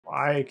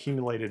I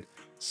accumulated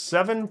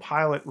 7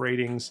 pilot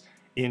ratings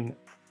in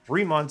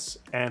 3 months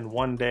and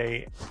 1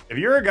 day. If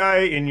you're a guy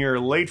in your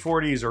late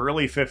 40s or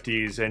early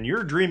 50s and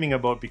you're dreaming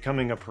about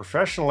becoming a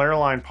professional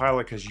airline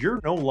pilot because you're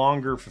no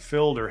longer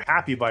fulfilled or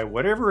happy by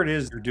whatever it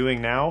is you're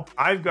doing now,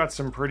 I've got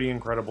some pretty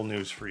incredible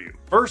news for you.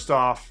 First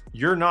off,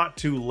 you're not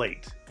too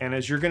late. And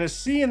as you're going to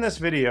see in this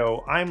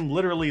video, I'm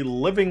literally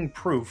living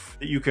proof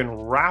that you can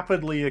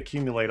rapidly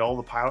accumulate all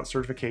the pilot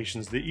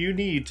certifications that you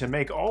need to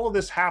make all of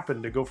this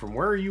happen, to go from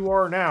where you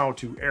are now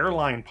to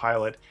airline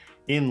pilot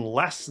in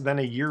less than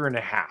a year and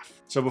a half.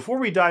 So before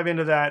we dive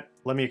into that,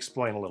 let me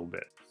explain a little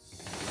bit.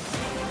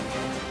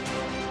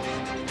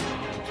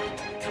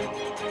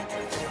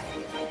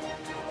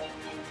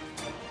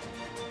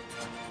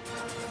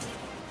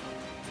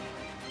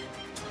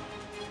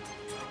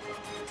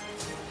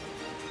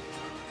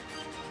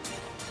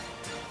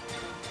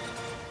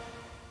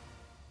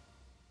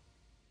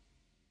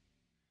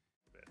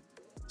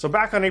 So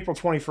back on April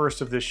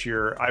 21st of this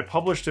year, I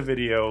published a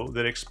video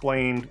that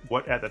explained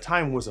what at the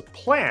time was a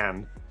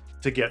plan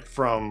to get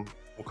from,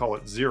 we'll call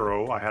it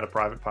 0, I had a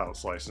private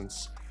pilot's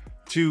license,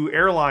 to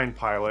airline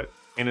pilot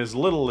in as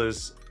little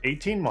as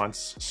 18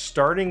 months,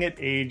 starting at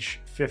age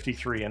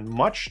 53. And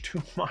much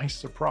to my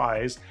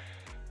surprise,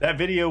 that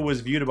video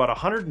was viewed about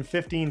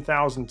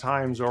 115,000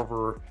 times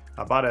over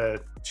about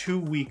a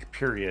 2-week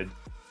period,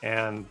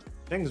 and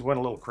things went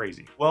a little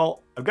crazy.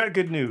 Well, I've got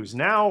good news.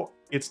 Now,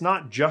 it's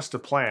not just a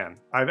plan.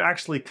 I've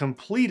actually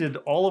completed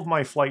all of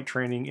my flight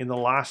training in the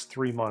last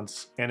 3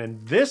 months. And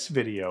in this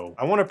video,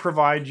 I want to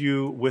provide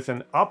you with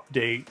an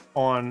update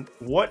on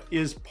what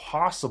is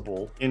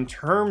possible in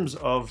terms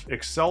of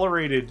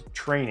accelerated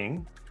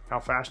training, how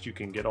fast you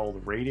can get all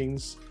the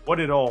ratings, what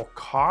it all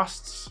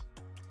costs,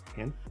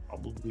 and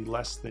probably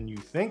less than you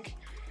think,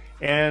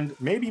 and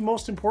maybe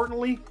most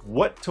importantly,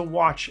 what to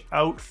watch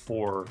out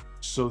for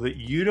so that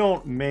you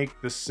don't make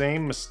the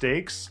same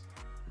mistakes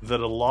that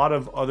a lot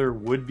of other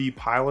would-be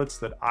pilots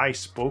that I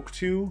spoke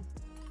to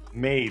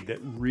made, that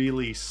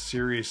really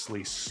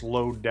seriously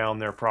slowed down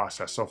their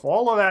process. So if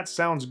all of that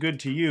sounds good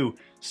to you,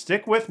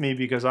 stick with me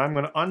because I'm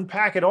going to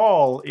unpack it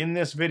all in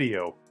this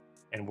video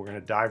and we're going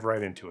to dive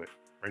right into it.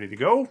 Ready to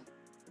go?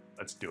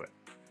 Let's do it.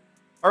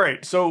 All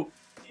right, so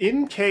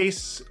in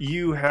case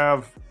you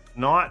have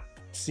not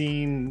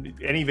seen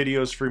any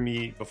videos from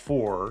me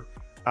before,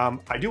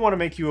 I do want to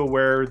make you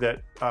aware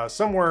that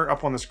somewhere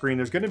up on the screen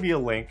there's going to be a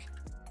link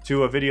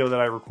to a video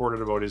that I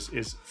recorded about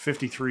is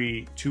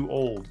 53 too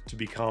old to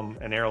become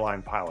an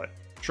airline pilot?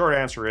 Short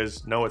answer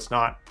is no, it's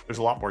not. There's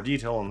a lot more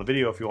detail in the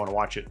video. If you want to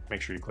watch it,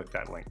 make sure you click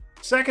that link.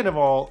 Second of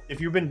all,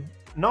 if you've been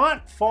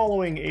not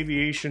following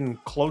aviation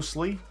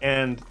closely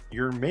and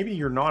maybe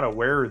you're not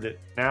aware that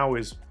now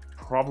is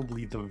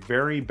probably the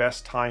very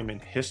best time in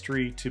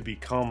history to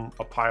become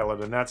a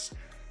pilot, and that's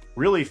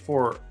really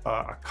for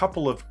a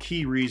couple of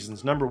key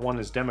reasons. Number one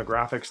is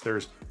demographics.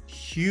 There's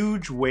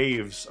huge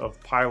waves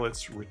of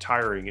pilots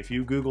retiring. If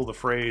you Google the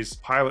phrase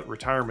pilot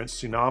retirement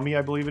tsunami,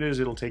 I believe it is,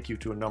 it'll take you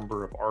to a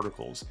number of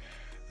articles.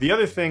 The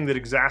other thing that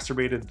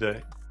exacerbated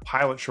the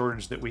pilot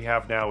shortage that we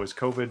have now is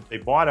COVID. They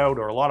bought out,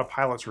 or a lot of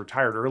pilots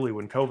retired early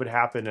when COVID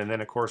happened, and then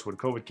of course when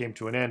COVID came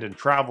to an end and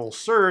travel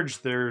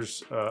surged,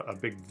 there's a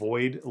big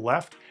void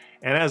left.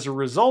 And as a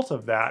result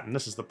of that, and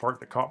this is the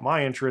part that caught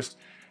my interest,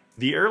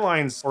 the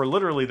airlines, for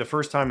literally the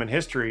first time in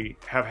history,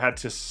 have had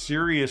to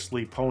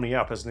seriously pony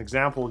up. As an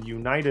example,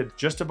 United,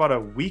 just about a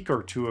week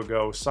or two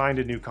ago, signed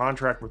a new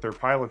contract with their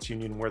pilots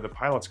union where the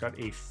pilots got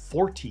a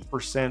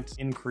 40%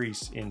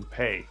 increase in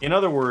pay. In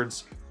other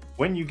words,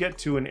 when you get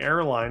to an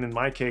airline, in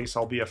my case,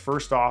 I'll be a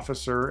first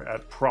officer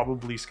at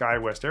probably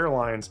SkyWest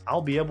Airlines,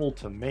 I'll be able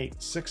to make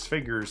 6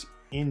 figures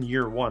in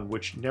year 1,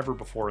 which never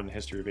before in the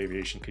history of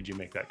aviation could you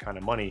make that kind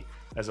of money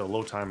as a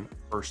low-time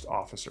first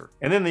officer.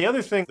 And then the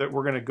other thing that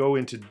we're going to go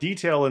into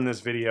detail in this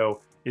video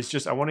is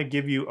just, I want to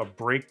give you a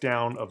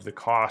breakdown of the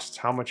costs,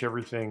 how much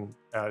everything,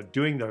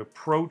 doing the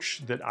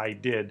approach that I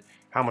did,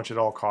 how much it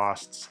all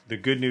costs. The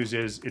good news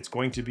is it's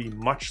going to be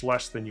much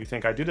less than you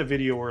think. I did a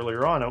video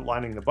earlier on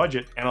outlining the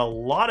budget, and a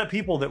lot of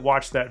people that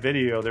watched that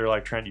video, they're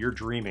like, Trent, you're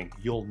dreaming.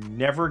 You'll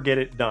never get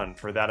it done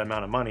for that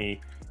amount of money.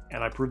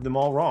 And I proved them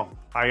all wrong.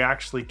 I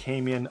actually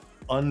came in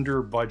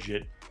under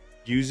budget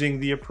using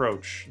the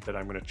approach that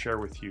I'm going to share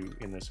with you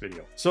in this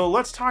video. So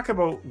let's talk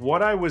about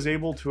what I was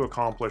able to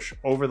accomplish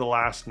over the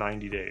last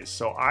 90 days.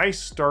 So I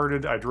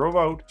drove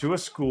out to a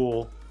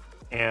school,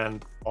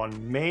 and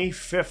on May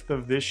 5th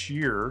of this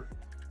year,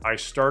 I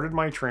started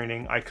my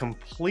training. I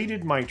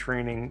completed my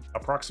training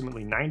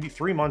approximately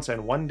 93 months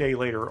and 1 day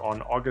later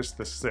on August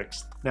the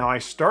 6th. Now, I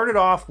started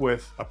off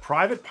with a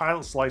private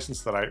pilot's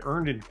license that I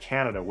earned in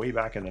Canada way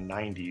back in the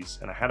 90s,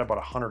 and I had about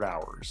 100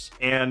 hours.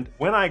 And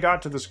when I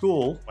got to the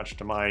school, much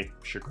to my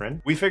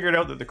chagrin, we figured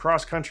out that the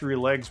cross-country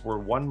legs were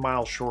 1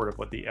 mile short of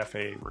what the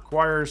FAA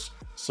requires.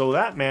 So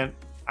that meant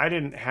I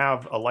didn't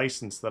have a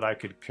license that I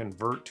could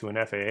convert to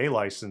an FAA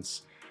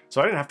license.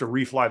 So I didn't have to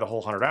refly the whole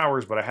 100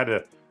 hours, but I had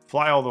to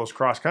fly all those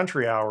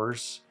cross-country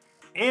hours.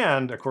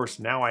 And of course,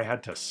 now I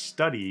had to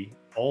study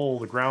all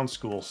the ground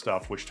school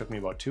stuff, which took me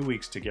about 2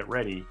 weeks to get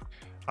ready.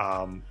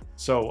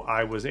 So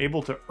I was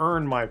able to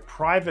earn my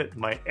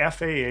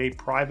FAA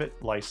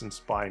private license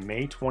by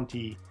May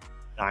 29th.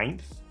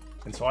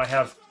 And so I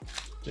have,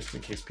 just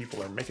in case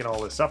people are making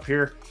all this up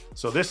here.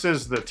 So this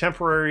is the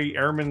temporary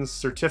airman's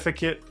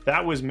certificate.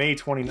 That was May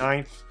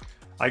 29th.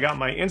 I got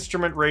my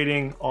instrument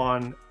rating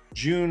on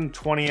June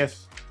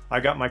 20th. I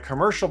got my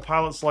commercial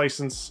pilot's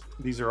license.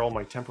 These are all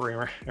my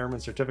temporary airman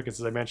certificates,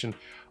 as I mentioned,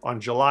 on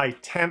July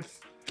 10th.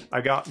 I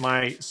got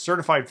my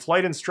certified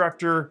flight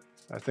instructor.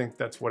 I think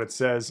that's what it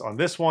says on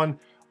this one.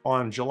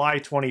 On July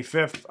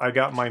 25th, I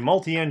got my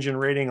multi-engine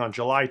rating on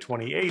July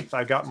 28th.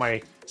 I got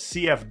my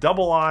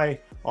CFII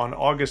on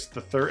August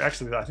the 3rd.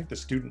 Actually, I think the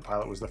student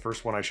pilot was the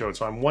first one I showed.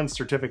 So I'm one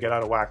certificate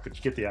out of whack, but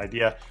you get the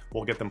idea.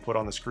 We'll get them put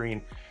on the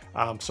screen.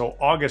 So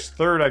August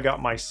 3rd, I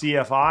got my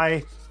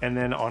CFI. And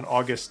then on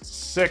August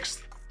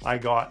 6th, I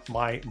got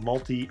my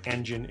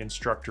multi-engine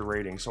instructor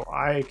rating. So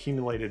I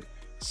accumulated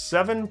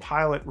 7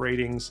 pilot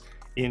ratings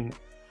in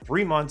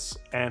 3 months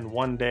and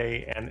 1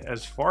 day. And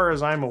as far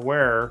as I'm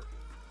aware,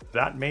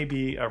 that may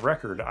be a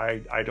record.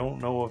 I don't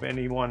know of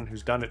anyone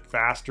who's done it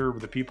faster.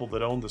 The people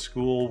that owned the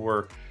school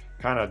were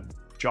kind of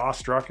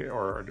jaw-struck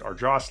or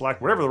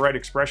jaw-slacked, whatever the right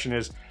expression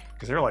is,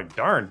 because they're like,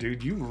 darn,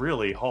 dude, you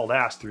really hauled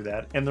ass through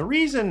that. And the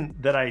reason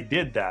that I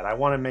did that, I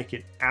want to make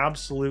it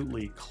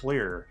absolutely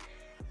clear.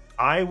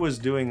 I was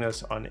doing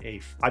this on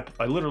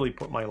I literally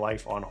put my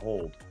life on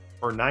hold.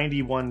 For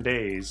 91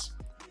 days,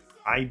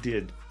 I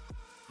did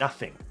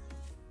nothing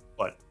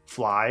but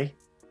fly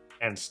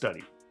and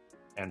study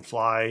and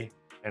fly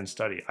and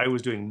study. I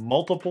was doing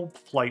multiple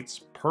flights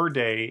per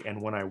day,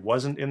 and when I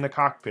wasn't in the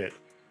cockpit,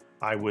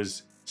 I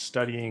was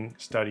studying.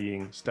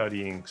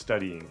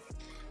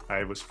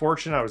 I was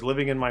fortunate. I was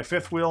living in my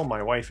fifth wheel.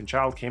 My wife and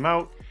child came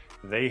out.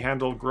 They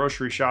handled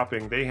grocery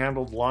shopping. They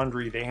handled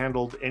laundry. They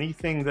handled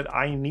anything that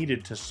I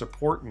needed to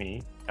support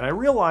me. And I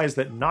realized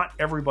that not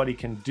everybody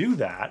can do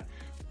that,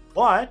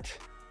 but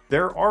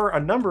there are a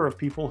number of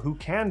people who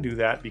can do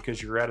that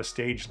because you're at a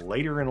stage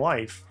later in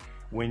life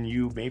when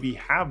you maybe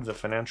have the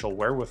financial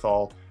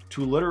wherewithal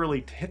to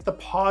literally hit the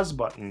pause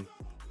button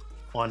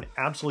on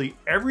absolutely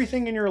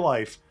everything in your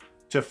life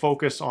to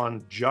focus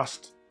on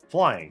just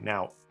flying.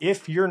 Now,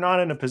 if you're not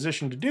in a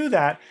position to do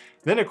that,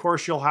 then of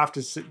course you'll have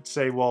to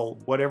say, well,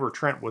 whatever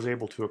Trent was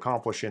able to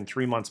accomplish in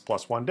 3 months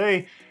plus 1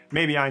 day,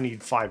 maybe I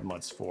need 5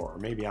 months for, or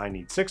maybe I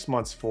need 6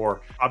 months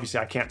for. Obviously,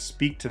 I can't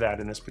speak to that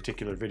in this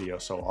particular video,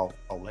 so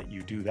I'll let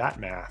you do that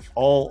math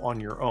all on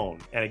your own.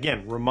 And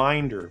again,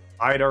 reminder,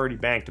 I had already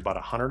banked about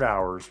 100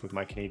 hours with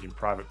my Canadian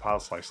private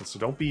pilot's license, so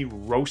don't be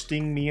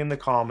roasting me in the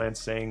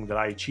comments saying that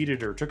I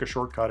cheated or took a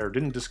shortcut or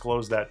didn't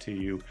disclose that to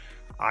you.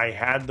 I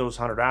had those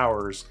 100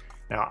 hours.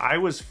 Now, I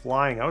was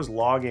flying, I was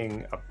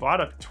logging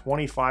about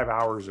 25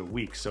 hours a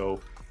week. So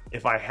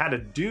if I had to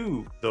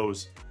do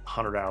those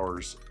 100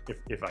 hours,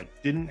 if I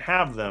didn't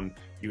have them,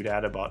 you'd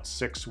add about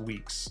 6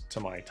 weeks to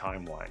my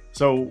timeline.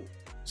 So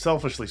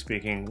selfishly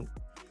speaking,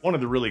 one of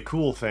the really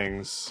cool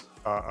things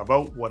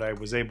about what I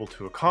was able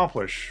to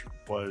accomplish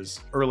was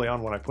early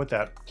on when I put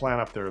that plan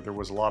up there, there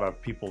was a lot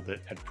of people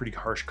that had pretty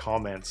harsh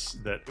comments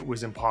that it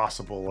was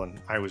impossible and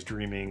I was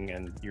dreaming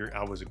and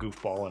I was a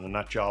goofball and a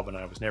nut job and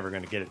I was never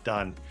going to get it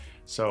done.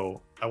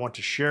 So I want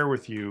to share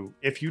with you,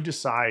 if you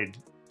decide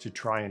to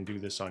try and do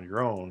this on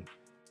your own,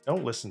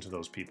 don't listen to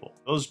those people.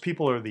 Those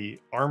people are the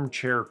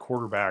armchair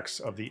quarterbacks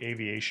of the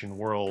aviation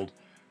world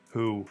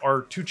who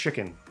are too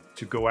chicken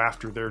to go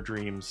after their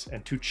dreams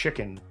and too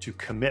chicken to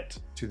commit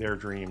to their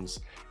dreams.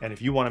 And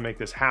if you want to make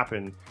this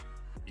happen,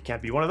 you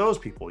can't be one of those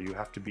people. You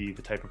have to be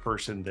the type of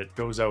person that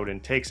goes out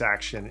and takes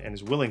action and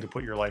is willing to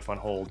put your life on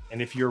hold.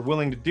 And if you're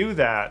willing to do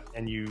that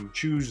and you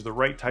choose the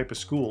right type of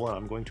school, and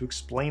I'm going to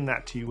explain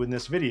that to you in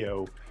this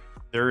video,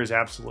 there is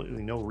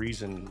absolutely no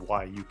reason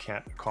why you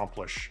can't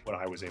accomplish what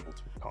I was able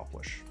to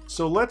accomplish.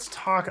 So let's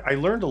talk. I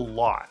learned a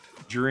lot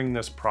during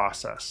this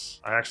process.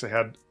 I actually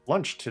had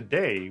lunch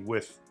today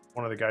with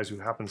one of the guys who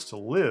happens to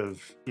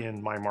live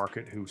in my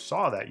market who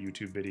saw that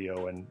YouTube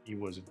video, and he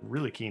was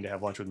really keen to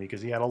have lunch with me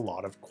because he had a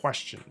lot of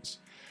questions.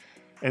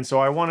 And so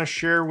I want to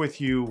share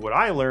with you what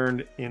I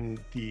learned in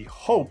the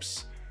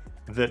hopes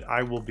that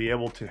I will be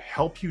able to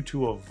help you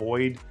to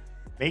avoid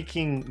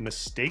making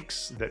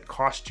mistakes that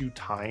cost you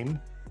time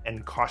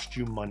and cost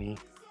you money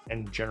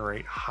and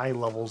generate high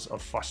levels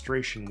of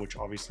frustration, which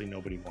obviously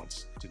nobody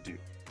wants to do.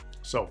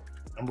 So,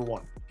 number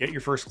one, get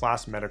your first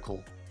class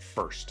medical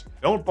first.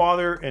 Don't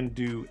bother and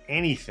do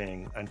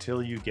anything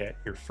until you get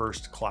your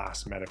first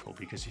class medical,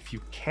 because if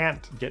you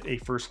can't get a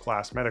first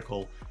class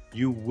medical,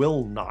 you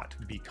will not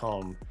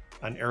become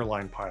an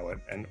airline pilot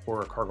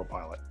or a cargo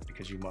pilot,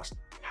 because you must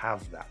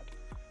have that.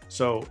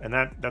 So, and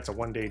that's a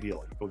one-day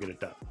deal. You go get it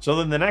done. So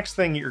then the next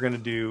thing you're going to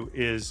do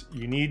is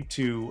you need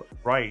to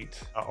write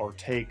or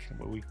take,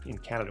 in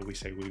Canada we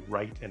say we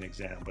write an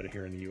exam, but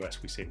here in the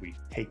US we say we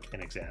take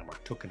an exam or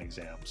took an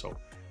exam. So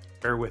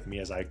bear with me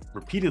as I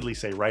repeatedly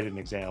say write an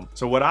exam.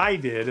 So what I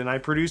did, and I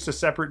produced a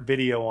separate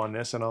video on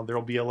this, and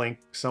there'll be a link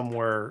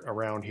somewhere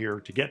around here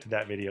to get to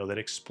that video that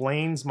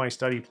explains my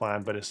study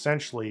plan. But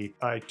essentially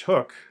I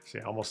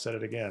almost said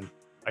it again,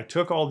 I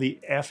took all the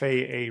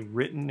FAA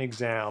written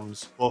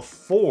exams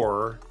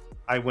before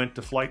I went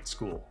to flight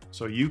school.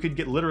 So you could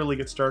literally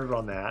get started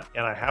on that.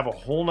 And I have a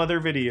whole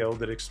nother video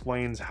that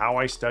explains how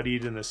I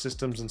studied and the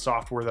systems and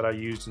software that I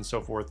used and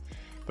so forth.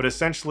 But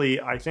essentially,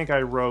 I think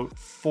I wrote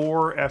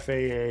 4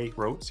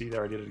 see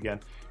there, I did it again,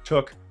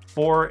 took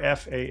 4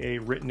 FAA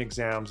written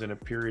exams in a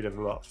period of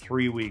about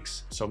 3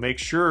 weeks. So make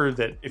sure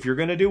that if you're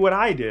gonna do what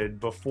I did,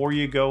 before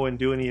you go and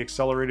do any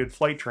accelerated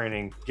flight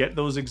training, get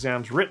those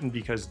exams written,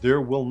 because there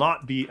will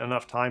not be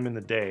enough time in the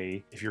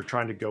day if you're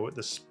trying to go at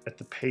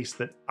the pace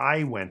that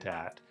I went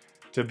at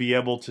to be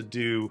able to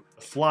do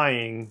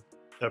flying,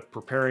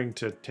 preparing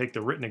to take the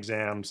written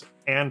exams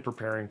and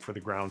preparing for the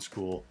ground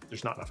school.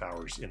 There's not enough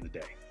hours in the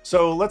day.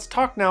 So let's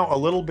talk now a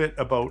little bit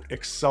about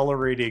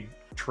accelerated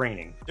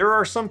training. There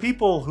are some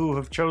people who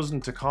have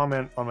chosen to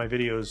comment on my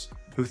videos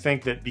who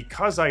think that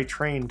because I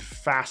trained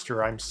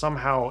faster, I'm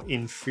somehow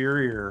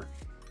inferior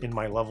in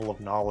my level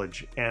of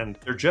knowledge, and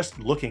they're just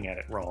looking at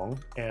it wrong.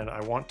 And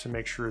I want to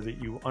make sure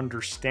that you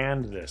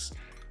understand this.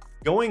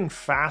 Going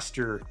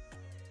faster,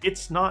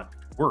 it's not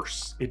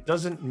worse. It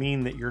doesn't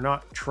mean that you're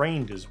not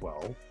trained as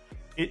well.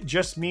 It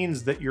just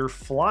means that you're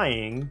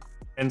flying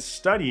and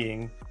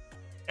studying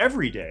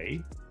every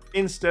day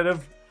instead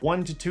of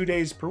 1 to 2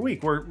 days per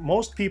week, where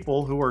most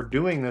people who are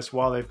doing this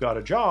while they've got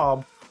a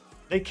job,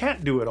 they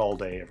can't do it all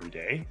day every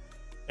day.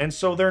 And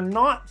so they're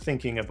not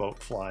thinking about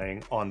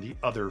flying on the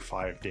other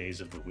 5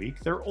 days of the week.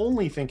 They're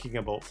only thinking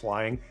about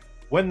flying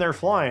when they're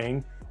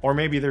flying, or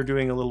maybe they're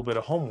doing a little bit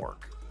of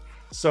homework.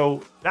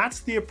 So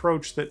that's the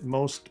approach that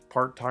most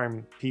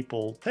part-time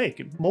people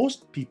take.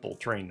 Most people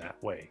train that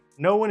way.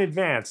 Know in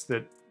advance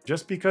that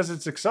just because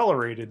it's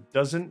accelerated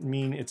doesn't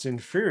mean it's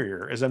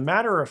inferior. As a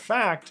matter of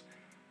fact,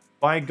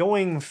 by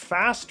going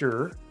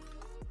faster,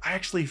 I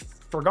actually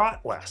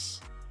forgot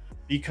less,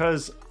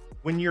 because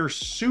when you're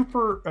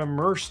super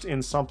immersed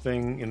in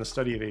something in the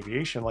study of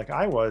aviation like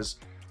I was,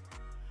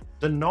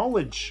 the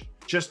knowledge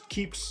just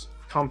keeps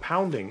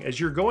compounding. As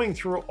you're going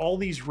through all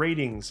these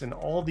ratings and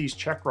all these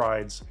check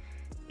rides,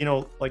 you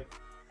know, like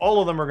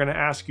all of them are going to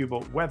ask you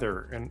about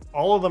weather, and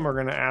all of them are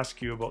going to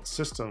ask you about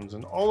systems,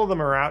 and all of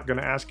them are going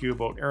to ask you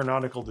about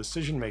aeronautical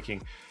decision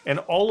making, and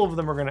all of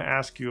them are going to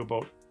ask you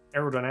about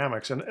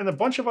aerodynamics and a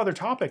bunch of other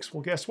topics.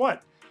 Well, guess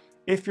what?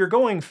 If you're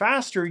going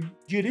faster,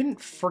 you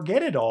didn't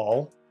forget it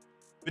all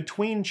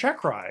between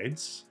check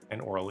rides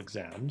and oral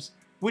exams,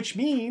 which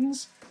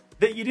means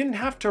that you didn't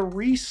have to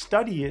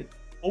restudy it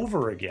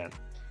over again.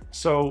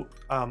 So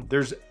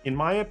in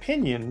my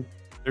opinion,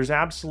 there's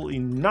absolutely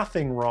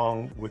nothing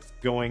wrong with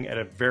going at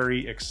a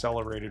very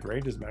accelerated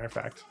rate. As a matter of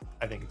fact,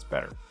 I think it's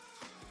better.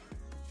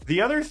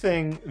 The other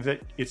thing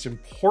that it's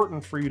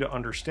important for you to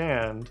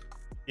understand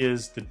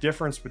is the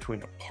difference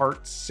between a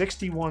Part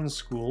 61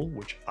 school,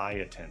 which I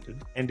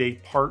attended, and a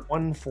Part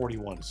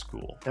 141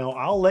 school. Now,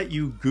 I'll let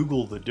you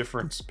Google the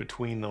difference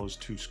between those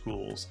two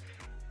schools,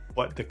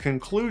 but the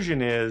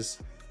conclusion is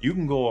you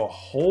can go a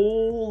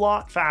whole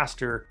lot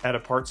faster at a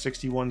Part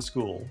 61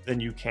 school than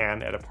you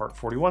can at a Part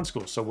 41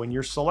 school. So when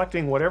you're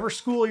selecting whatever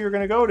school you're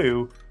going to go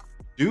to,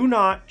 do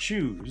not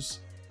choose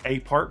a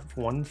Part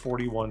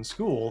 141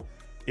 school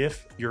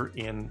if you're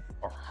in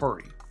a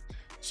hurry.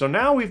 So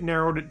now we've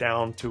narrowed it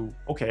down to,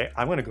 okay,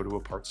 I'm going to go to a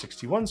Part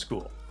 61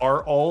 school.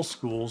 Are all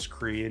schools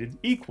created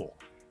equal?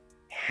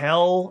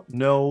 Hell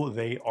no,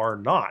 they are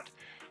not.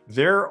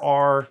 There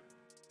are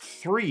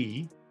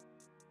 3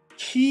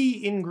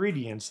 key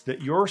ingredients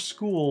that your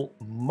school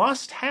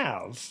must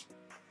have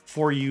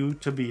for you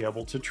to be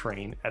able to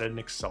train at an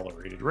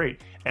accelerated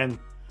rate. And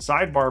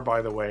sidebar,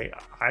 by the way,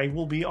 I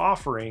will be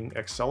offering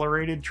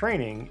accelerated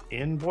training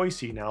in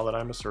Boise now that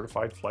I'm a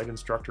certified flight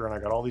instructor and I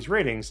got all these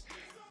ratings.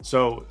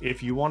 So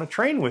if you want to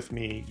train with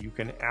me, you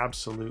can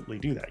absolutely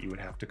do that. You would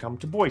have to come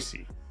to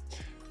Boise.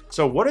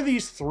 So what are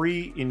these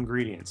 3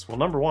 ingredients? Well,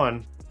 number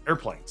 1,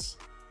 airplanes.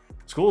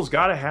 Schools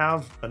got to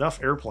have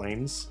enough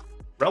airplanes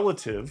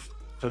relative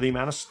to the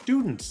amount of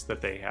students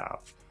that they have,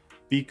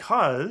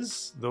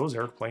 because those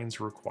airplanes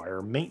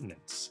require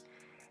maintenance.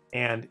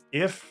 And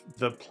if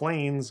the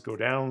planes go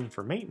down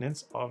for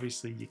maintenance,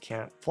 obviously you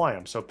can't fly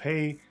them. So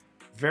pay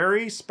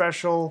very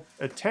special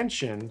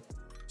attention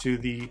to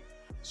the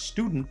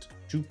student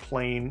to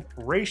plane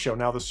ratio.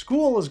 Now the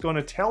school is going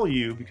to tell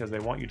you, because they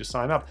want you to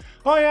sign up,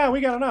 oh yeah, we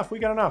got enough.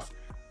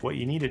 What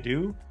you need to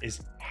do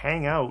is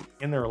hang out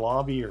in their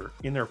lobby or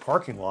in their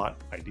parking lot,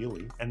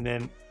 ideally, and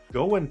then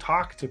go and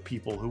talk to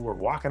people who are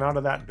walking out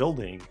of that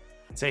building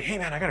and say, hey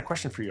man, I got a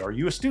question for you. Are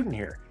you a student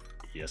here?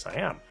 Yes, I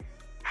am.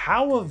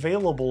 How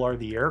available are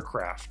the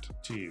aircraft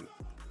to you?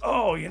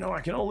 Oh, you know, I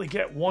can only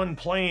get 1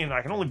 plane.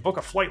 I can only book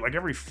a flight like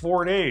every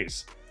 4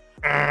 days.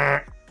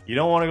 You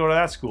don't want to go to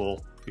that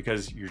school,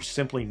 because you're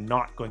simply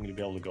not going to be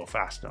able to go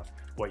fast enough.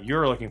 What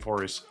you're looking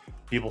for is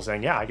people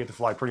saying, yeah, I get to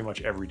fly pretty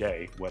much every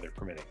day, weather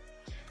permitting.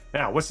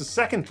 Now, what's the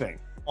second thing?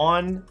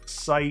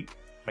 On-site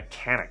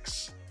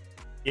mechanics.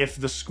 If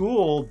the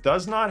school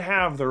does not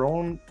have their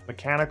own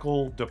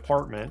mechanical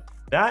department,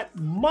 that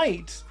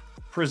might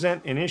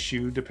present an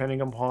issue depending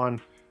upon,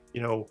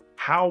 you know,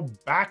 how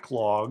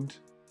backlogged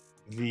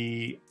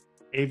the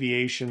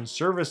aviation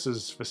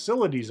services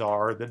facilities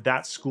are that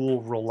that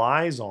school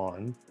relies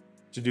on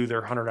to do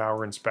their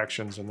 100-hour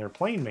inspections and their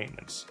plane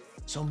maintenance.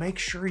 So make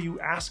sure you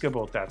ask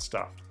about that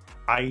stuff.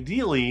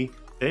 Ideally,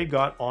 they've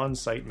got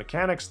on-site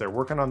mechanics. They're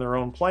working on their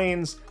own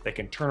planes. They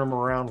can turn them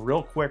around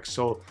real quick,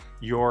 so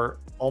you're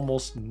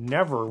almost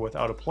never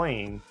without a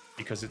plane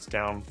because it's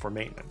down for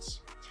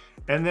maintenance.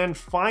 And then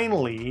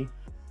finally,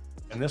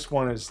 and this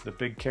one is the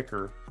big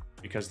kicker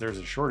because there's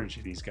a shortage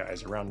of these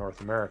guys around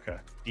North America,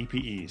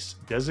 DPEs,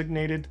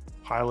 Designated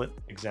Pilot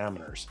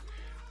Examiners.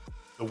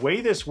 The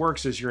way this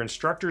works is your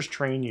instructors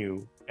train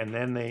you and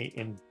then they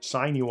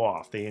sign you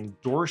off. They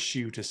endorse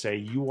you to say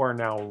you are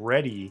now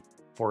ready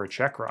for a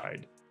check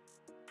ride.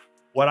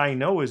 What I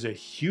know is a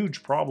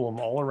huge problem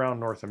all around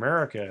North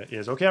America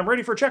is, okay, I'm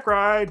ready for a check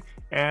ride,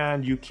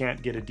 and you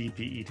can't get a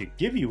DPE to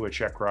give you a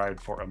check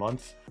ride for a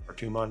month or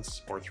 2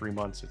 months or 3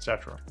 months,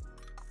 etc.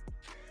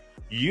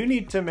 You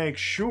need to make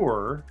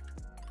sure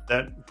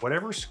that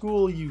whatever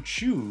school you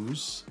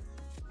choose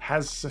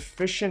has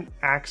sufficient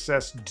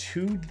access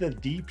to the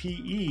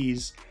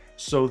DPEs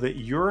so that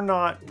you're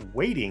not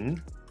waiting,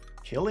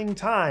 killing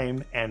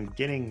time, and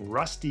getting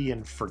rusty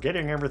and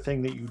forgetting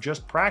everything that you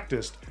just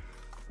practiced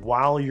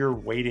while you're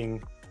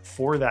waiting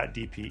for that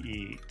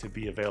DPE to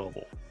be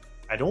available.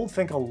 I don't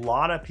think a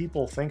lot of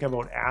people think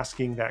about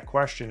asking that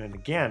question. And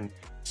again,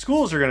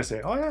 schools are going to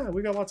say, oh yeah,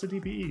 we got lots of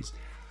DPEs.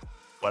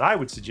 What I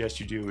would suggest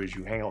you do is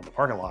you hang out in the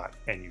parking lot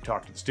and you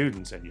talk to the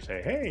students and you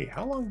say, hey,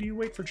 how long do you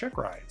wait for check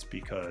rides?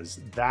 Because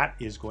that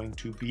is going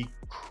to be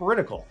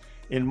critical.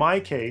 In my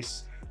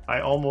case,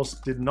 I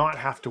almost did not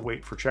have to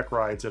wait for check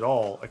rides at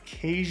all.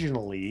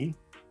 Occasionally,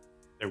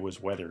 there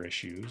was weather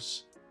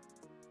issues.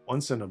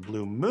 Once in a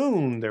blue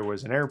moon, there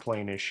was an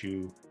airplane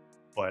issue,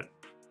 but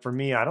for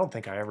me, I don't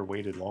think I ever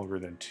waited longer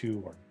than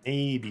 2 or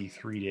maybe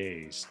 3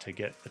 days to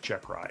get a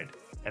check ride.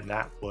 And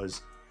that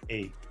was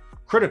a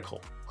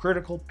critical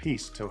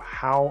piece to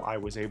how I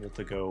was able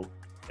to go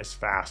as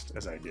fast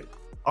as I did.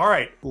 All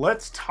right,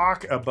 let's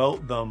talk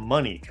about the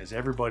money because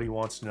everybody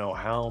wants to know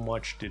how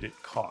much did it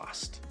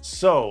cost.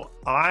 So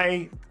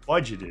I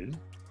budgeted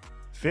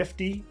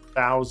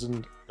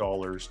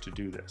 $50,000 to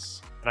do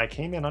this. And I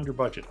came in under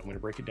budget. I'm going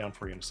to break it down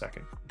for you in a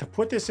second. To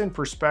put this in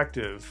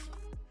perspective,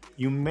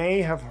 you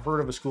may have heard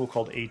of a school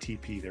called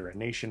ATP. They're a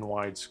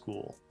nationwide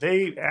school.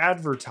 They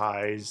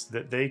advertise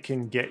that they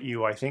can get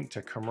you, I think,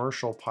 to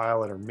commercial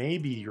pilot or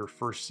maybe your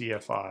first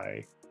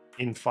CFI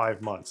in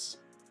 5 months.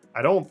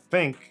 I don't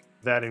think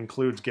that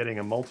includes getting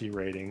a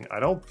multi-rating. I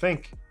don't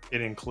think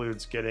it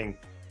includes getting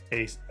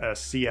a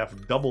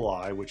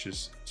CFII, which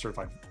is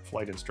Certified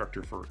Flight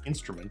Instructor for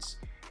Instruments.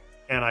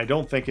 And I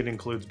don't think it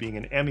includes being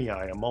an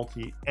MEI, a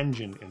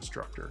multi-engine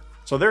instructor.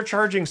 So they're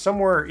charging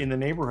somewhere in the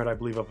neighborhood, I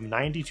believe, of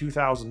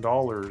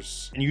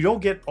 $92,000, and you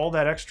don't get all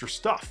that extra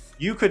stuff.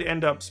 You could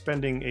end up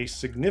spending a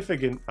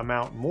significant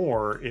amount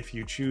more if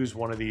you choose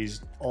one of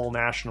these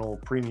all-national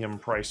premium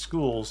price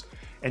schools.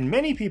 And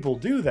many people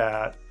do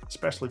that,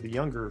 especially the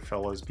younger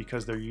fellas,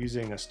 because they're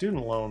using a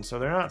student loan, so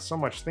they're not so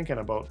much thinking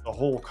about the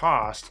whole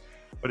cost.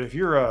 But if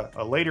you're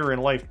a later in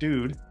life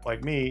dude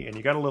like me and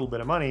you got a little bit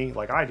of money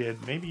like I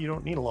did, maybe you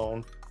don't need a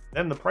loan,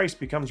 then the price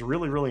becomes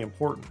really, really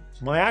important.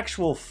 My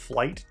actual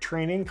flight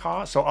training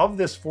cost, so of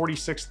this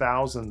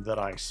 $46,000 that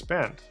I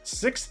spent,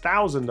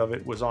 $6,000 of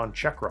it was on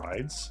check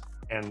rides.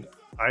 And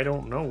I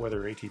don't know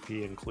whether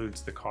ATP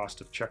includes the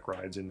cost of check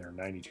rides in their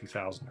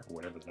 $92,000 or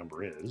whatever the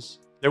number is.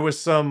 There was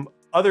some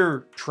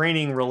other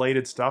training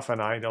related stuff,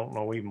 and I don't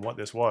know even what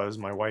this was.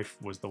 My wife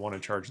was the one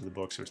in charge of the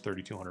books. It was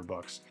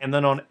 $3,200. And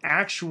then on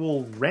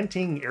actual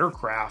renting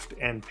aircraft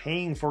and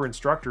paying for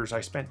instructors,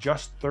 I spent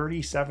just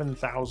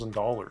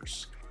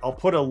 $37,000. I'll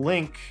put a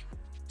link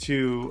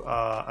to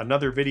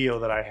another video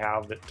that I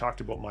have that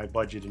talked about my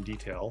budget in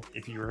detail.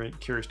 If you're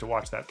curious to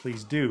watch that,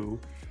 please do.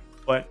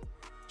 But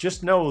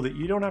just know that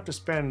you don't have to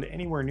spend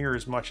anywhere near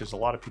as much as a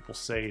lot of people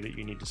say that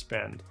you need to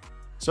spend.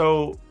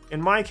 So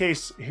in my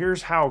case,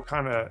 here's how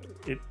kind of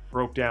it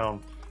broke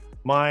down.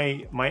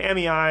 My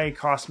MEI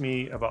cost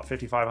me about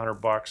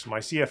 $5,500. My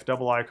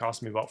CFII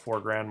cost me about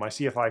 $4 grand. My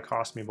CFI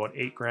cost me about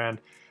 $8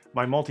 grand.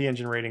 My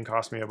multi-engine rating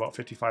cost me about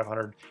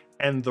 $5,500,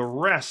 and the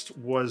rest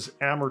was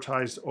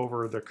amortized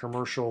over the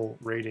commercial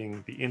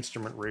rating, the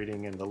instrument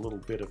rating, and the little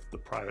bit of the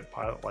private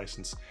pilot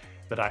license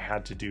that I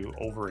had to do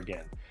over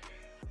again.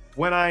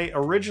 When I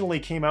originally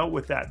came out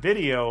with that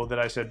video that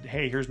I said,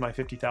 hey, here's my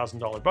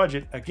 $50,000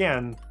 budget,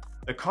 again,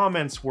 the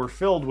comments were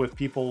filled with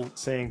people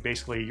saying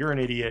basically, you're an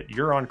idiot,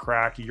 you're on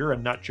crack, you're a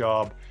nut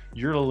job,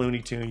 you're a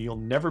Looney Tune, you'll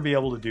never be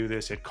able to do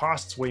this, it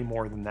costs way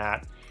more than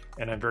that.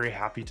 And I'm very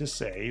happy to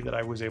say that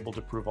I was able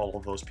to prove all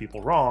of those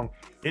people wrong.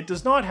 It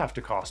does not have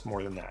to cost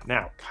more than that.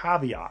 Now,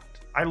 caveat,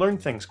 I learn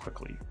things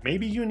quickly.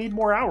 Maybe you need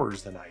more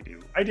hours than I do.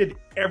 I did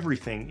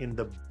everything in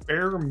the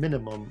bare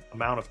minimum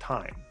amount of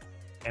time.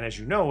 And as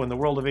you know, in the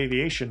world of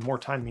aviation, more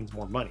time means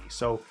more money.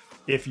 So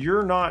if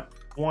you're not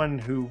one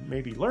who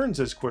maybe learns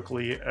as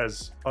quickly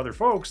as other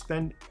folks,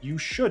 then you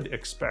should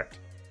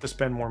expect to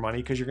spend more money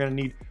because you're going to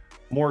need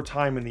more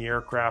time in the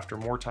aircraft or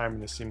more time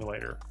in the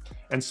simulator.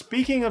 And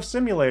speaking of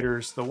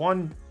simulators, the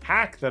one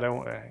hack that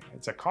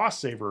it's a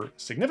cost saver,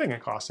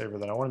 significant cost saver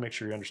that I want to make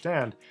sure you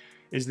understand,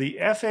 is the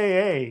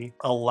FAA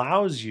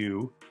allows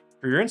you,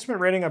 for your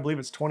instrument rating, I believe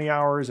it's 20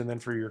 hours, and then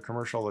for your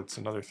commercial, it's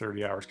another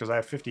 30 hours, because I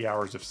have 50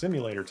 hours of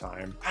simulator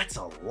time. That's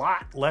a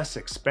lot less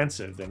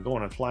expensive than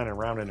going and flying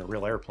around in a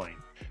real airplane.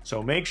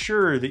 So make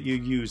sure that you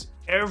use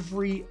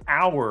every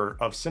hour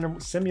of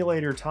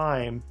simulator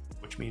time,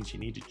 which means you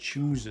need to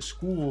choose a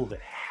school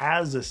that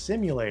has a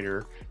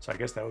simulator. So I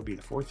guess that would be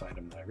the fourth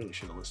item that I really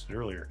should have listed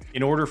earlier,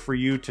 in order for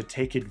you to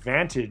take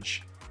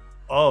advantage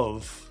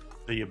of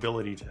the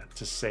ability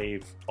to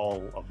save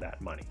all of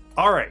that money.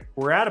 All right,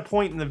 we're at a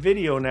point in the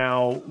video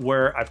now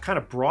where I've kind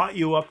of brought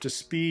you up to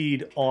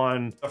speed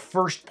on the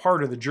first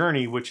part of the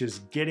journey, which is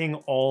getting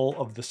all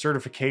of the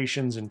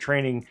certifications and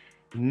training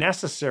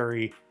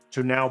necessary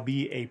to now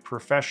be a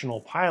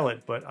professional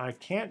pilot. But I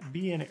can't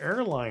be an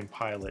airline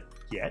pilot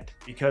yet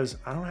because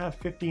I don't have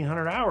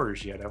 1,500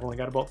 hours yet. I've only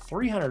got about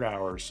 300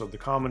 hours. So the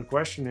common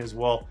question is,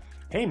 well,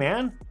 hey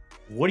man,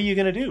 what are you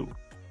gonna do?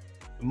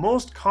 The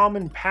most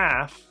common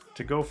path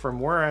to go from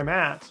where I'm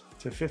at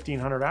to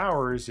 1,500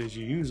 hours is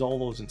you use all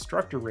those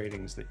instructor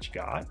ratings that you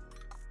got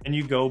and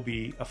you go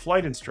be a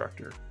flight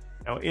instructor.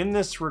 Now in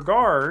this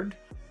regard,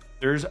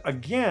 there's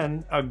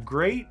again a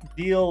great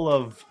deal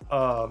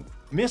of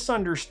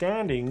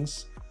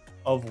misunderstandings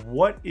of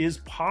what is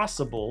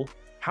possible,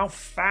 how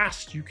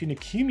fast you can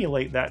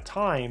accumulate that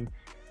time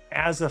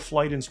as a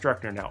flight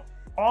instructor. Now,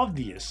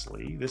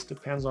 obviously, this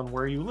depends on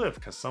where you live,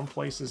 because some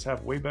places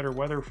have way better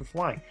weather for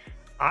flying.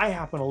 I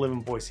happen to live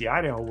in Boise,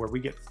 Idaho, where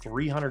we get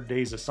 300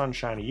 days of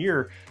sunshine a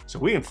year, so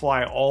we can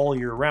fly all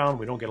year round.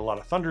 We don't get a lot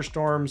of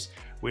thunderstorms.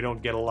 We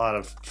don't get a lot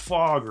of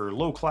fog or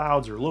low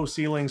clouds or low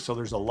ceilings, so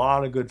there's a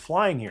lot of good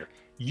flying here.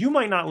 You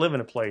might not live in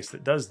a place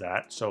that does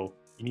that, so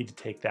you need to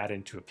take that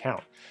into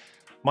account.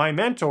 My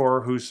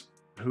mentor, whose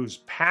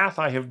path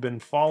I have been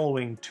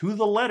following to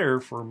the letter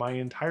for my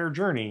entire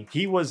journey,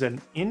 he was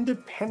an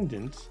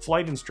independent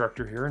flight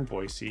instructor here in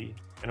Boise.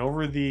 And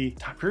over the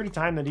period of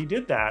time that he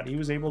did that, he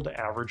was able to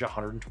average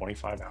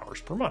 125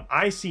 hours per month.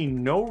 I see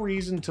no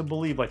reason to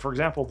believe, like for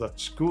example,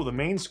 the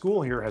main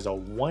school here has a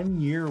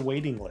 1-year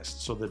waiting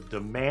list. So the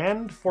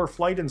demand for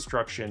flight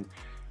instruction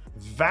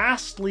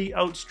vastly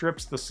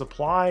outstrips the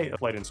supply of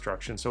flight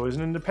instruction. So as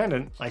an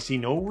independent, I see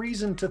no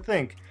reason to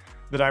think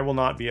that I will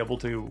not be able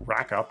to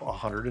rack up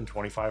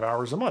 125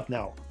 hours a month.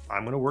 Now,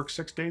 I'm gonna work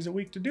 6 days a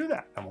week to do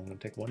that. I'm only gonna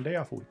take 1 day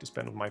off a week to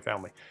spend with my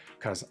family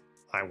because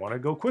I wanna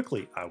go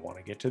quickly. I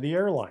wanna get to the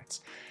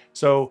airlines.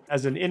 So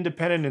as an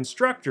independent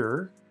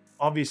instructor,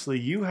 obviously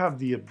you have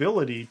the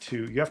ability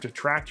you have to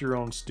track your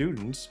own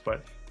students,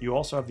 but you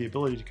also have the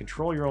ability to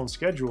control your own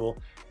schedule,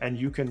 and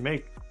you can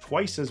make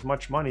twice as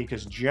much money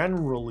because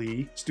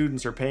generally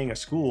students are paying a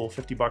school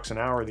 50 bucks an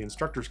hour. The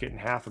instructor's getting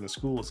half and the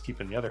school is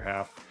keeping the other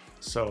half.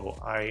 So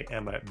I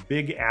am a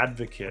big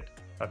advocate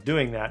of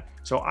doing that.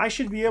 So I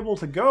should be able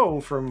to go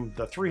from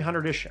the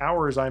 300-ish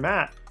hours I'm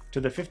at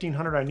to the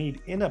 1,500 I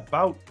need in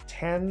about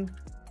 10,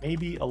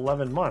 maybe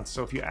 11 months.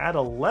 So if you add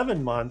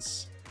 11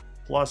 months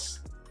plus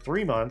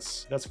 3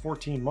 months, that's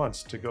 14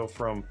 months to go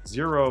from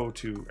 0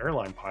 to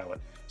airline pilot.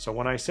 So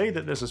when I say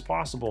that this is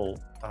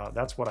possible,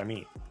 that's what I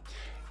mean.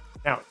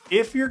 Now,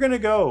 if you're gonna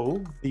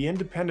go the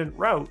independent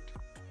route,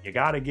 you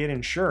gotta get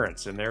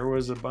insurance. And there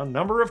was a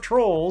number of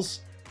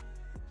trolls,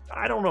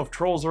 I don't know if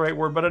troll's the right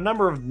word, but a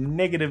number of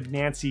negative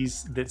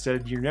Nancy's that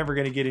said you're never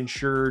going to get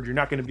insured, you're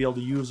not going to be able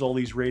to use all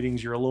these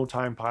ratings, you're a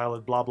low-time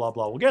pilot, blah, blah,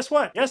 blah. Well, guess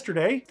what?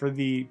 Yesterday, for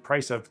the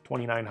price of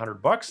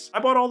 2,900 bucks, I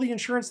bought all the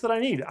insurance that I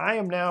need. I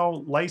am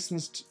now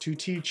licensed to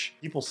teach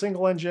people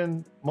single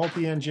engine,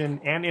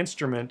 multi-engine, and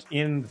instrument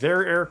in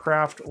their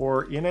aircraft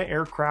or in an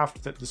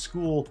aircraft that the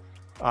school,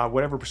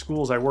 whatever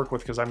schools I work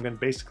with, because I'm going to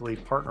basically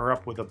partner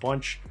up with a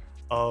bunch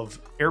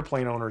of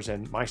airplane owners,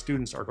 and my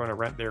students are going to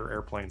rent their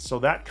airplanes. So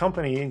that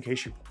company, in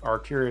case you are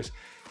curious,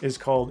 is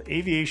called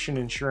Aviation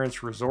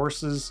Insurance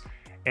Resources,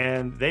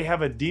 and they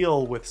have a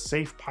deal with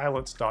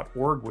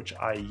safepilots.org, which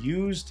I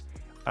used,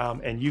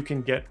 and you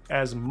can get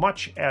as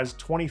much as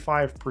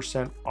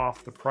 25%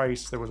 off the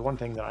price. There was one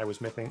thing that I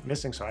was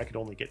missing, so I could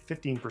only get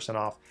 15%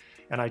 off,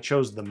 and I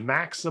chose the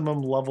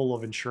maximum level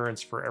of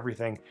insurance for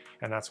everything,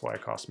 and that's why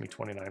it cost me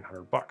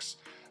 2,900 bucks.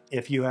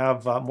 If you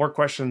have more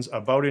questions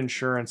about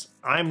insurance,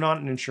 I'm not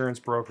an insurance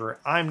broker,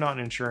 I'm not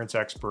an insurance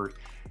expert.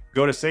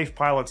 Go to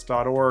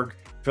safepilots.org,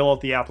 fill out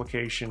the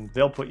application,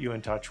 they'll put you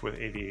in touch with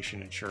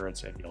aviation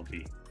insurance, and you'll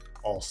be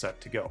all set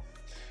to go.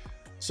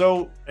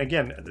 So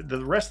again,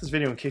 the rest of this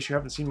video, in case you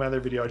haven't seen my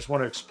other video, I just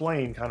want to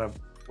explain kind of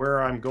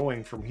where I'm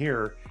going from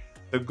here.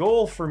 The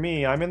goal for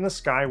me, I'm in the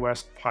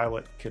SkyWest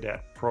Pilot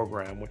Cadet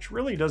program, which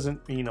really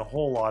doesn't mean a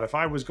whole lot. If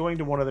I was going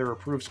to one of their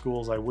approved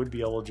schools, I would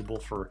be eligible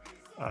for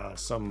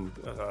some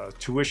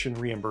tuition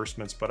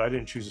reimbursements, but I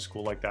didn't choose a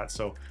school like that,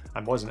 so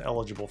I wasn't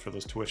eligible for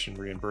those tuition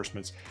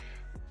reimbursements.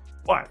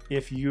 But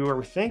if you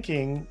are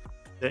thinking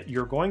that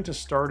you're going to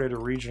start at a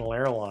regional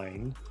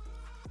airline,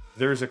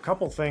 there's a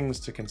couple things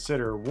to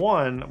consider.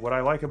 One, what I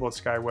like about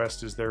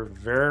SkyWest is they're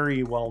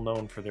very well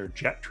known for their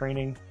jet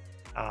training.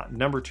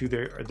 Number two,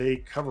 they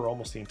cover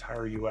almost the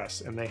entire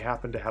US, and they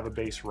happen to have a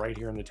base right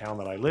here in the town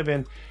that I live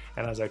in.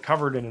 And as I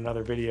covered in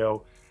another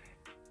video,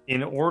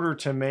 in order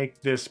to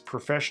make this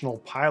professional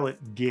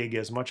pilot gig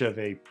as much of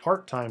a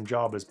part-time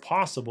job as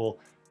possible,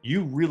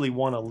 you really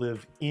want to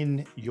live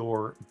in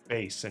your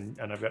base. And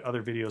I've got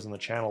other videos on the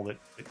channel that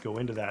go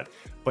into that.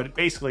 But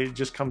basically, it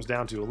just comes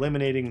down to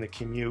eliminating the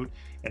commute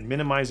and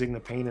minimizing the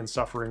pain and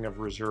suffering of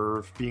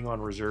reserve, being on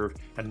reserve,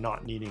 and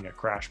not needing a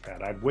crash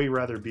pad. I'd way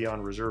rather be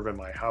on reserve in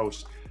my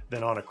house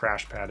than on a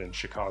crash pad in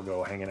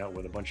Chicago, hanging out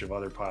with a bunch of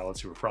other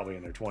pilots who are probably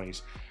in their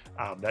 20s.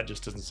 That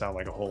just doesn't sound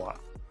like a whole lot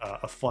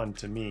of fun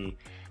to me.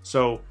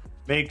 So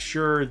make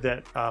sure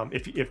that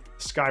if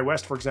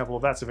SkyWest, for example,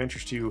 if that's of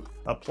interest to you,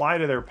 apply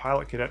to their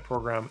pilot cadet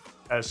program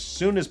as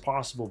soon as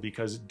possible,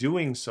 because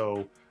doing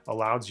so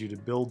allows you to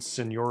build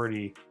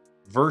seniority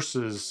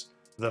versus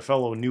the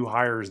fellow new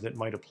hires that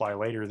might apply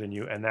later than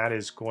you, and that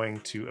is going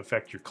to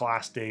affect your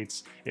class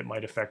dates. It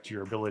might affect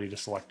your ability to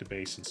select a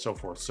base and so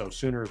forth. So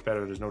sooner is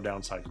better. There's no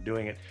downside to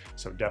doing it,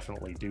 so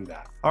definitely do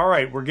that. All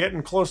right, we're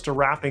getting close to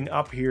wrapping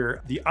up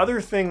here. The other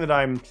thing that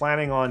I'm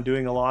planning on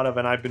doing a lot of,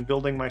 and I've been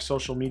building my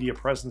social media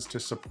presence to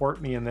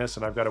support me in this,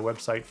 and I've got a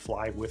website,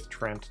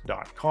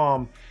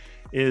 flywithtrent.com,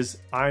 is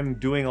I'm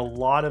doing a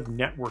lot of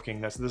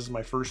networking. This is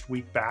my first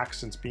week back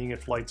since being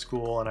at flight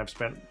school, and I've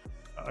spent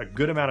a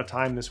good amount of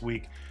time this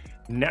week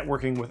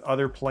networking with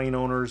other plane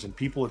owners and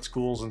people at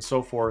schools and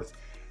so forth,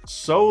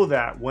 so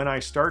that when I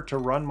start to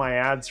run my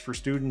ads for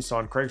students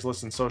on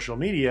Craigslist and social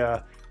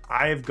media,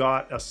 I've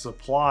got a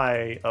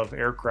supply of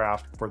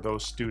aircraft for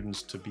those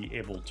students to be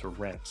able to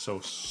rent.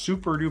 So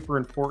super duper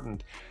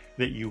important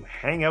that you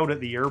hang out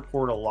at the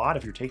airport a lot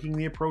if you're taking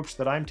the approach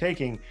that I'm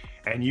taking,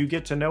 and you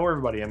get to know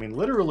everybody. I mean,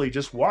 literally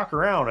just walk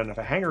around, and if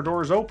a hangar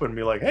door is open,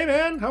 be like, hey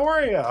man, how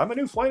are you? I'm a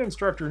new flight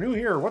instructor, new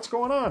here. What's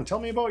going on? Tell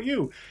me about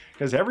you.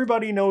 Because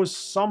everybody knows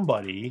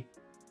somebody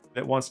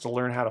that wants to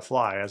learn how to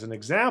fly. As an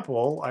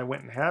example, I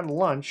went and had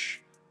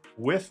lunch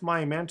with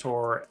my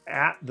mentor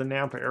at the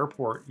Nampa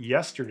airport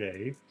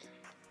yesterday.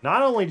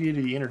 Not only did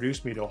he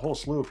introduce me to a whole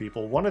slew of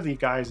people, one of the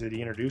guys that he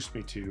introduced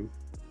me to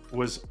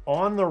was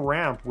on the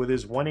ramp with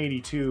his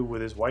 182 with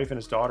his wife and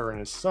his daughter and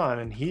his son,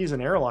 and he's an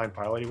airline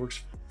pilot. He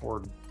works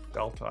for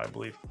Delta, I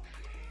believe.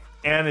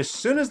 And as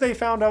soon as they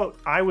found out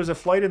I was a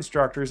flight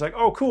instructor, he's like,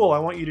 oh cool, I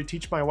want you to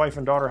teach my wife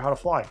and daughter how to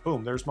fly.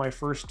 Boom, there's my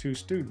first 2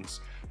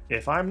 students.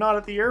 If I'm not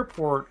at the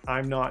airport,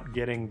 I'm not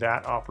getting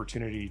that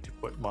opportunity to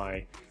put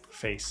my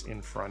face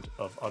in front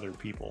of other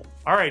people.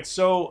 All right,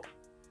 so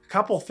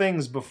couple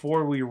things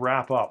before we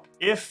wrap up.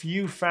 If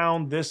you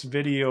found this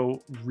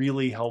video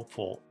really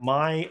helpful,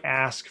 my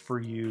ask for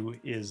you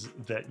is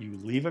that you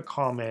leave a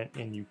comment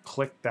and you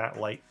click that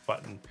like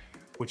button,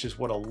 which is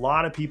what a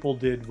lot of people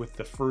did with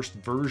the first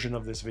version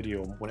of this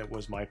video when it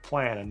was my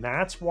plan. And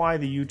that's why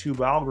the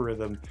YouTube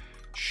algorithm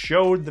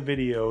showed the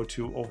video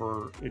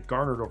to it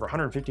garnered over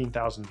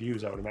 115,000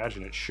 views. I would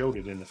imagine it showed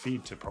it in the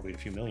feed to probably a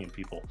few million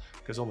people,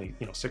 because only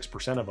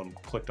 6% of them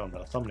clicked on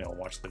the thumbnail and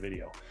watched the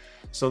video.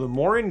 So the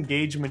more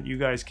engagement you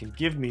guys can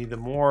give me, the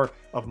more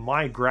of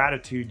my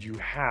gratitude you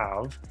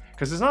have,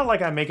 because it's not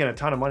like I'm making a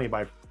ton of money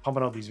by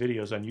pumping out these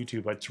videos on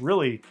YouTube. It's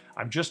really,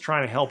 I'm just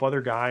trying to help other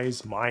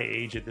guys my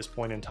age at this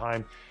point in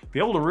time be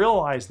able to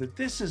realize that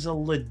this is a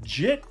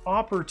legit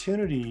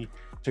opportunity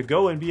to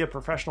go and be a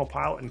professional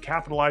pilot and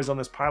capitalize on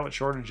this pilot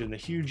shortage and the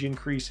huge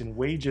increase in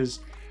wages.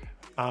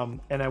 And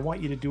I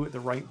want you to do it the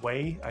right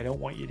way. I don't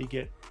want you to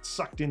get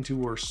sucked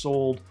into or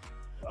sold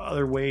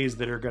other ways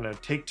that are going to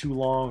take too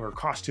long or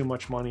cost too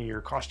much money or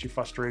cost you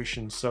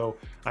frustration. So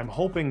I'm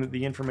hoping that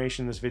the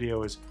information in this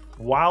video is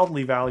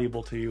wildly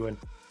valuable to you, and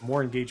the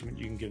more engagement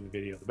you can give the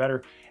video, the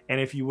better. And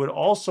if you would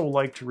also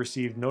like to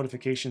receive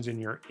notifications in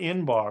your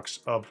inbox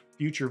of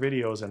future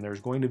videos, and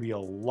there's going to be a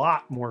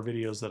lot more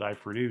videos that I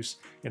produce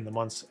in the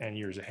months and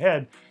years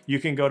ahead, you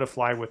can go to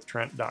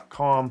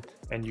flywithtrent.com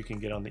and you can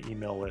get on the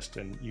email list.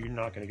 And you're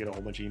not going to get a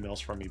whole bunch of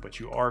emails from me, but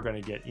you are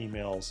going to get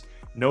emails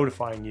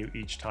notifying you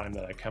each time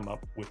that I come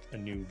up with a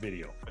new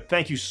video. But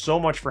thank you so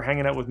much for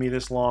hanging out with me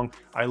this long.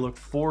 I look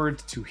forward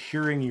to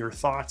hearing your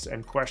thoughts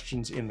and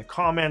questions in the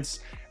comments,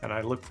 and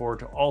I look forward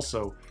to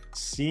also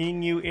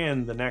seeing you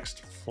in the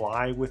next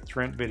Fly with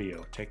Trent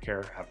video. Take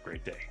care. Have a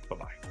great day.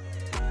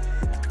 Bye-bye.